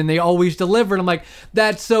thing? And then they always delivered. I'm like,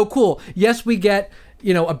 that's so cool. Yes, we get,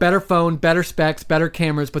 a better phone, better specs, better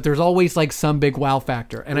cameras, but there's always like some big wow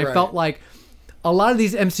factor. And I Right. felt like a lot of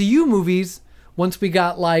these MCU movies, once we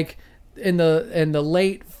got like in the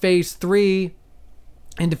late phase 3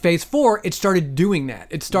 into phase 4, it started doing that.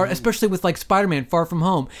 It started, especially with like Spider-Man Far From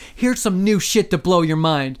Home. Here's some new shit to blow your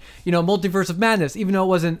mind. Multiverse of Madness, even though it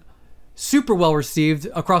wasn't super well received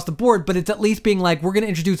across the board, but it's at least being like, we're going to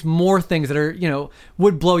introduce more things that are,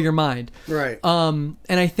 would blow your mind. Right. And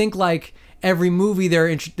I think like every movie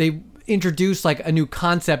they introduce like a new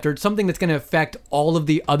concept or something that's going to affect all of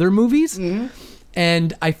the other movies.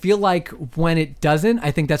 And I feel like when it doesn't,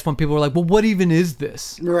 I think that's when people are like, well, what even is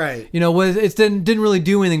this? Right. It didn't really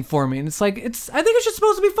do anything for me. And it's like, I think it's just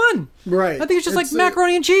supposed to be fun. Right. I think it's just It's like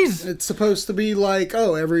macaroni and cheese. It's supposed to be like,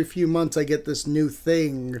 oh, every few months I get this new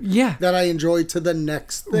thing Yeah. that I enjoy to the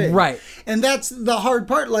next thing. Right. And that's the hard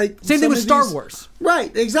part. Like Same thing some with of Star these- Wars.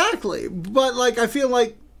 Right, exactly. But like I feel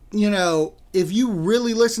like, if you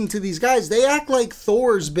really listen to these guys, they act like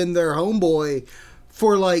Thor's been their homeboy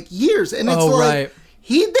for like years. And it's right.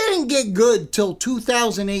 he didn't get good till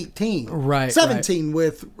 2018. Right. 17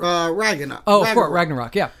 with Ragnarok. Oh, of course,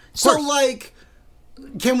 Ragnarok, yeah. So, like,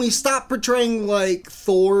 can we stop portraying like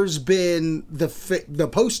Thor's been the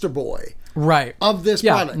poster boy? Right. Of this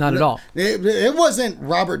product. Not at all. It wasn't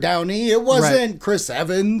Robert Downey. It wasn't Chris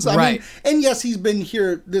Evans. I mean, and yes, he's been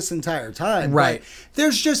here this entire time. Right. But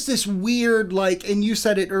there's just this weird, like, and you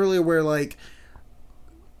said it earlier, where like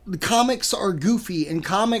the comics are goofy and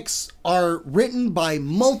comics are written by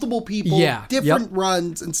multiple people, different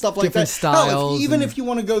runs and stuff like different that. Styles. Even if you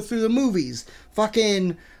want to go through the movies,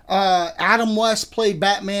 fucking Adam West played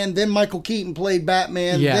Batman, then Michael Keaton played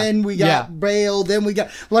Batman, then we got Bale, then we got,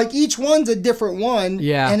 like, each one's a different one,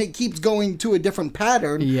 and it keeps going to a different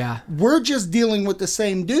pattern. We're just dealing with the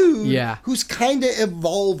same dude who's kind of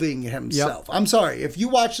evolving himself. I'm sorry, if you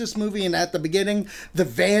watch this movie and at the beginning the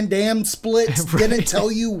Van Damme splits didn't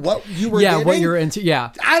tell you what you were getting, what you're into,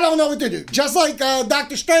 I don't know what to do. Just like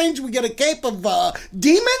Doctor Strange, we get a cape of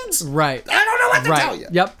demons. Right. I don't know what to tell you.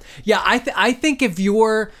 Yep. Yeah, I think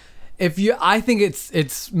I think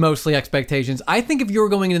it's mostly expectations. I think if you were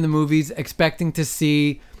going into the movies expecting to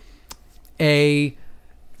see a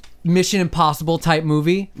Mission Impossible type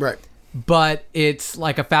movie, right, but it's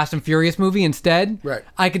like a Fast and Furious movie instead, right,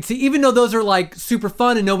 I could see, even though those are like super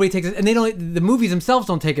fun and nobody takes it, and the movies themselves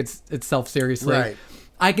don't take itself seriously. Right.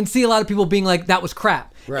 I can see a lot of people being like, that was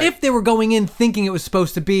crap. Right. If they were going in thinking it was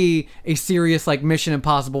supposed to be a serious like Mission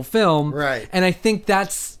Impossible film, right, and I think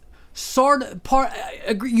that's sort of part. I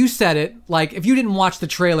agree, you said it. Like, if you didn't watch the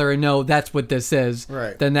trailer and know that's what this is,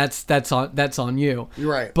 right, then that's on you.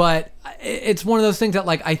 Right. But it's one of those things that,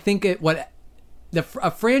 like, I think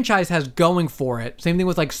a franchise has going for it. Same thing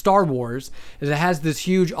with like Star Wars, is it has this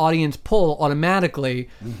huge audience pull automatically,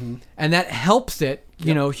 and that helps it.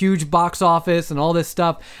 You know, huge box office and all this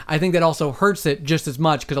stuff. I think that also hurts it just as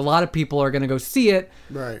much, because a lot of people are going to go see it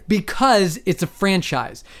because it's a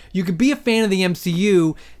franchise. You could be a fan of the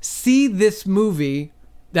MCU, see this movie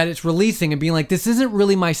that it's releasing and being like, this isn't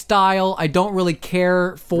really my style. I don't really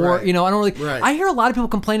care for, I don't really. I hear a lot of people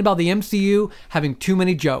complain about the MCU having too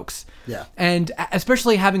many jokes. Yeah. And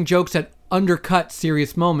especially having jokes that undercut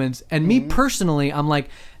serious moments. And me personally, I'm like,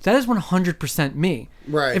 that is 100% me.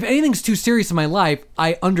 Right. If anything's too serious in my life,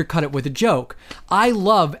 I undercut it with a joke. I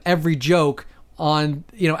love every joke on,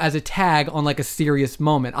 as a tag on like a serious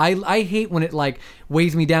moment. I hate when it like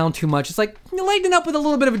weighs me down too much. It's like, lighten up with a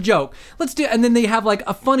little bit of a joke. Let's do it. And then they have like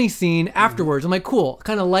a funny scene afterwards. I'm like, cool.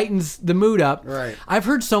 Kind of lightens the mood up. Right. I've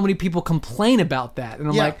heard so many people complain about that. And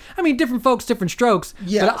I'm like, I mean, different folks, different strokes.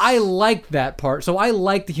 Yes. But I like that part. So I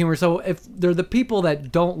like the humor. So if they're the people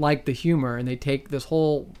that don't like the humor and they take this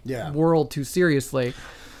whole world too seriously.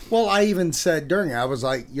 Well, I even said I was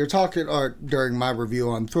like, you're talking, or during my review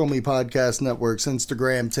on Thrill Me Podcast Network's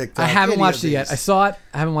Instagram, TikTok. I haven't watched it yet. I saw it.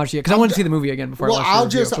 I haven't watched it yet because I want to see the movie again before I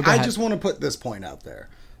watch the review. I just want to put this point out there.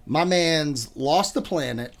 My man's lost the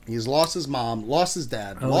planet. He's lost his mom, lost his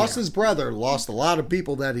dad, lost his brother, lost a lot of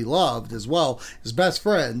people that he loved as well, his best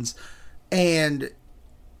friends. And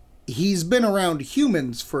he's been around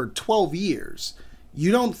humans for 12 years.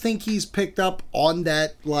 You don't think he's picked up on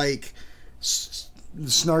that, like,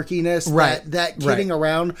 snarkiness, that kidding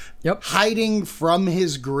around, hiding from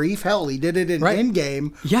his grief? Hell, he did it in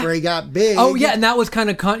Endgame where he got big. Oh yeah, and that was kind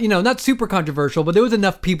of not super controversial, but there was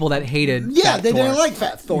enough people that hated Fat they Thor. Didn't like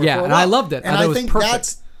Fat Thor. Yeah, and I loved it. And I think it was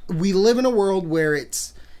perfect. we live in a world where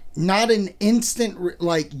it's not an instant,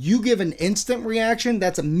 like, you give an instant reaction,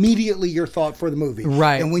 that's immediately your thought for the movie.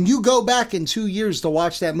 Right. And when you go back in 2 years to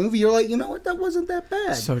watch that movie, you're like, you know what, that wasn't that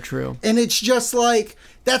bad. So true. And it's just like,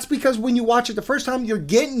 that's because when you watch it the first time, you're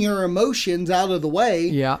getting your emotions out of the way.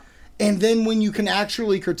 Yeah. And then when you can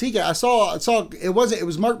actually critique it, I saw it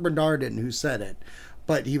was Mark Bernardin who said it.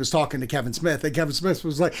 But he was talking to Kevin Smith, and Kevin Smith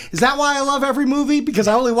was like, is that why I love every movie? Because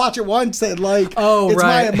I only watch it once, and like, it's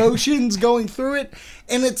my emotions going through it.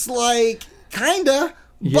 And it's like, kinda,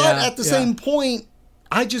 but at the same point,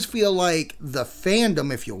 I just feel like the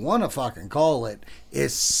fandom, if you want to fucking call it,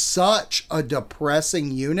 is such a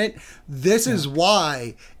depressing unit. This is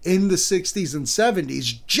why in the 60s and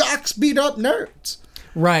 70s, jocks beat up nerds.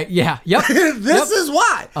 Right, yeah, yep. This is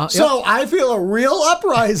why. So I feel a real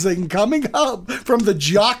uprising coming up from the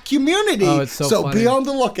jock community. Oh, it's so funny. Be on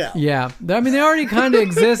the lookout. Yeah. I mean, they already kind of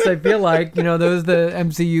exist, I feel like. Those the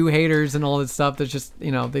MCU haters and all this stuff that's just,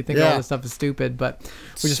 they think all this stuff is stupid, but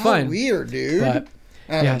which is fine. Weird, dude. But,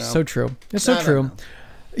 I don't know. So true. It's so true.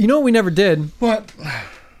 You know what we never did? What?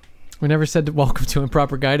 We never said welcome to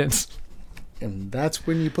Improper Guidance. And that's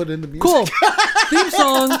when you put in the music. Cool. Theme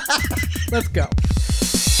song. Let's go.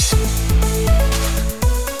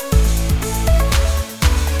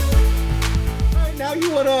 now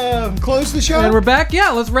you want to close the show? And we're back. Yeah,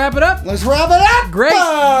 let's wrap it up. Let's wrap it up. Great.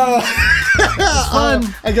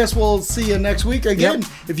 Fun. I guess we'll see you next week again. Yep.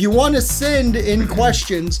 If you want to send in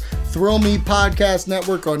questions, Thrill Me Podcast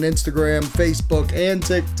Network on Instagram, Facebook, and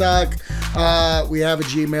TikTok. We have a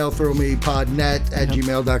Gmail,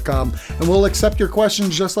 thrillmepodnet@gmail.com. And we'll accept your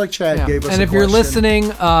questions just like Chad gave us. And if you're listening,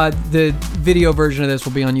 the video version of this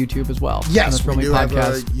will be on YouTube as well. Yes, on the we do have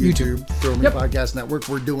a YouTube Thrill Me Yep. Podcast Network.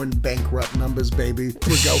 We're doing bankrupt numbers, baby.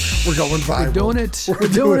 We're going viral. We're doing it. We're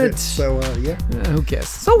doing it. So, yeah. Who cares?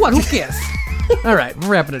 So what? Who cares? All right, we're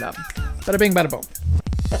wrapping it up. Bada bing, bada boom.